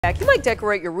You might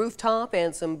decorate your rooftop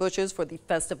and some bushes for the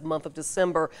festive month of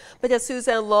December, but as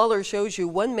Suzanne Lawler shows you,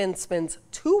 one man spends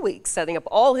 2 weeks setting up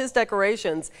all his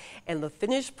decorations, and the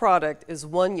finished product is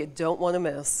one you don't want to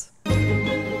miss.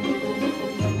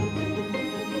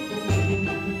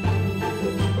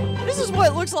 This is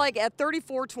what it looks like at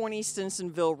 3420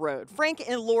 Stinsonville Road. Frank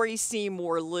and Lori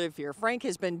Seymour live here. Frank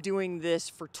has been doing this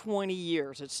for 20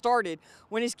 years. It started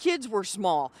when his kids were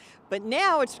small, but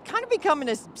now it's kind of become an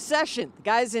obsession. The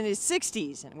guy's in his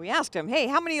 60s, and we asked him, hey,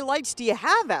 how many lights do you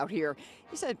have out here?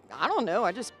 He said, I don't know,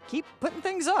 I just keep putting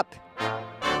things up.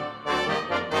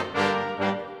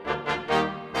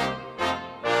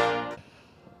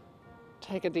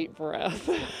 Take a deep breath.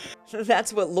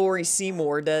 That's what Lori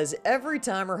Seymour does every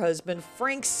time her husband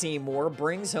Frank Seymour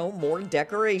brings home more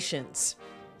decorations.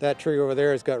 That tree over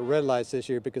there has got red lights this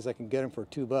year because I can get them for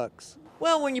 $2.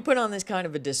 Well, when you put on this kind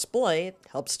of a display, it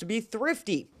helps to be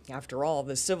thrifty. After all,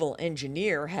 the civil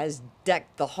engineer has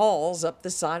decked the halls up the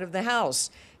side of the house,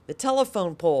 the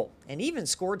telephone pole, and even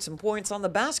scored some points on the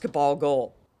basketball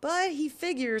goal. But he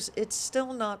figures it's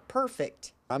still not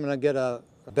perfect. I'm going to get a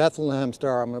Bethlehem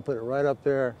star. I'm going to put it right up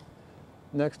there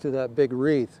next to that big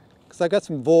wreath because I got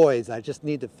some voids I just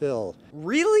need to fill.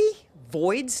 Really?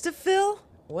 Voids to fill?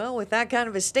 Well, with that kind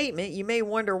of a statement, you may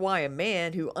wonder why a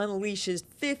man who unleashes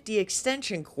 50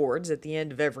 extension cords at the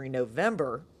end of every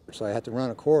November, So I had to run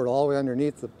a cord all the way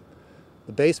underneath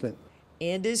the basement,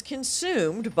 and is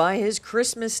consumed by his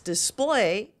Christmas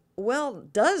display, well,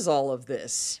 does all of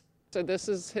this. So this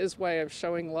is his way of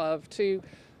showing love to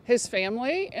his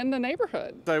family and the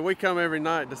neighborhood. So we come every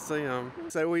night to see him.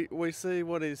 So we see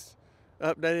what he's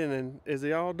updating, and is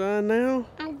he all done now?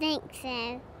 I think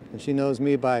so. and she knows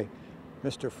me by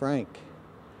Mr. Frank.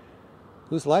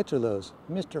 Whose lights are those?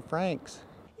 Mr. Frank's.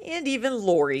 And even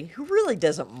Lori, who really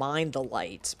doesn't mind the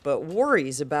lights, but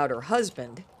worries about her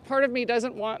husband, Part of me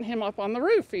doesn't want him up on the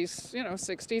roof. He's,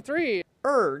 63.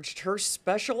 urged her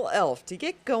special elf to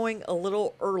get going a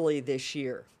little early this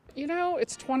year.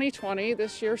 It's 2020.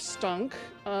 This year stunk.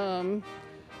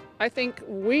 I think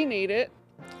we need it.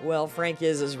 Well, Frank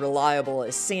is as reliable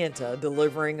as Santa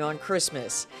delivering on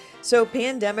Christmas. So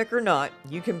pandemic or not,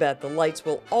 you can bet the lights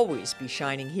will always be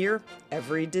shining here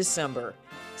every December.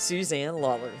 Suzanne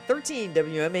Lawler, 13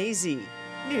 WMAZ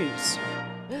News.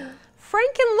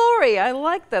 Frank and Lori, I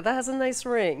like that. That has a nice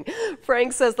ring.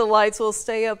 Frank says the lights will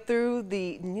stay up through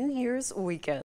the New Year's weekend.